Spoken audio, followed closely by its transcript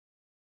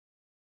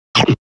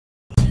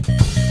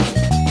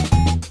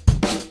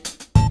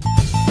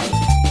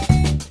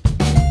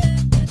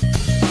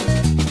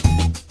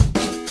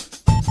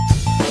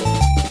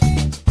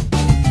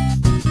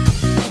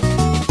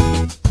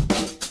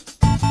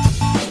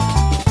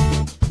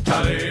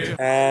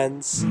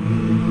hands.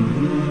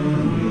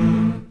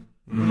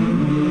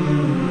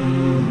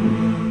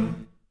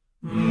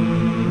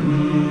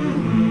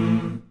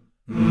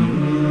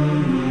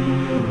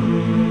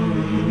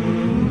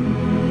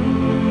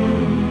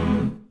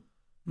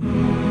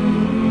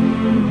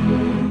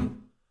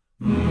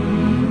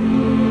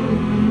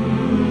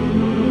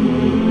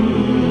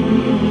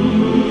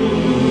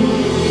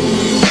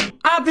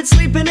 I've been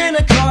sleeping in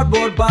a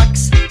cardboard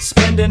box,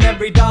 spending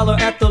every dollar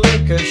at the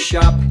liquor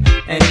shop.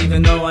 And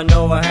even though I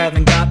know I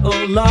haven't got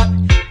a lot,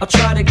 I'll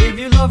try to give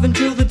you love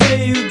until the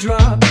day you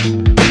drop.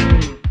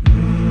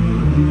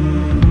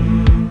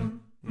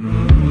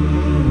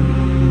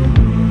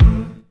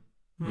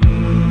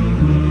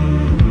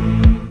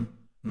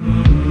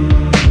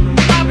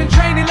 I've been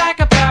training like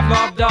a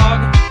Pavlov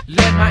dog,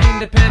 let my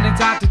independence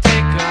out to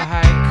take a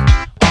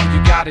hike. All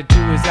you gotta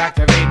do is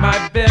activate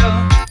my bill,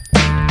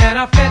 and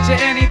I'll fetch you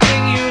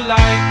anything you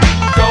like.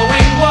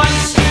 Going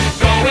once,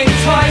 going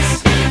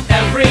twice,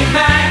 every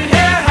man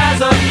here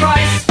has a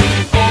price.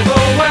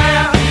 Over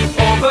where,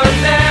 over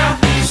there,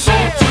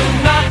 sold to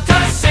not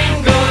a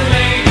single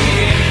lady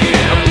in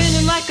here. I've been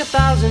in like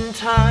 1,000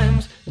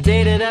 times,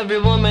 dated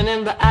every woman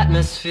in the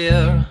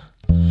atmosphere.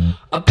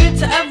 I've been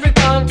to every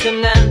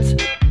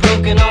continent,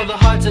 broken all the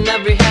hearts in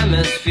every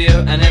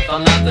hemisphere. And if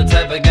I'm not the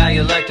type of guy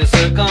you like to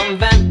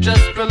circumvent,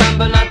 just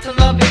remember not to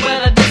love me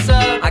when I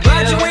deserve. I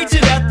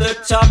graduated at the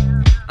top,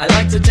 I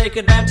like to take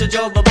advantage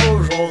of the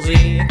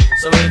bourgeoisie.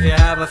 So if you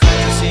have a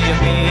fantasy of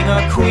being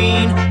a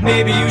queen,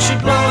 maybe you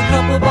should blow a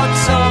couple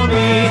bucks on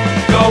me.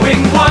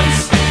 Going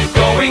once,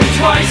 going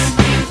twice,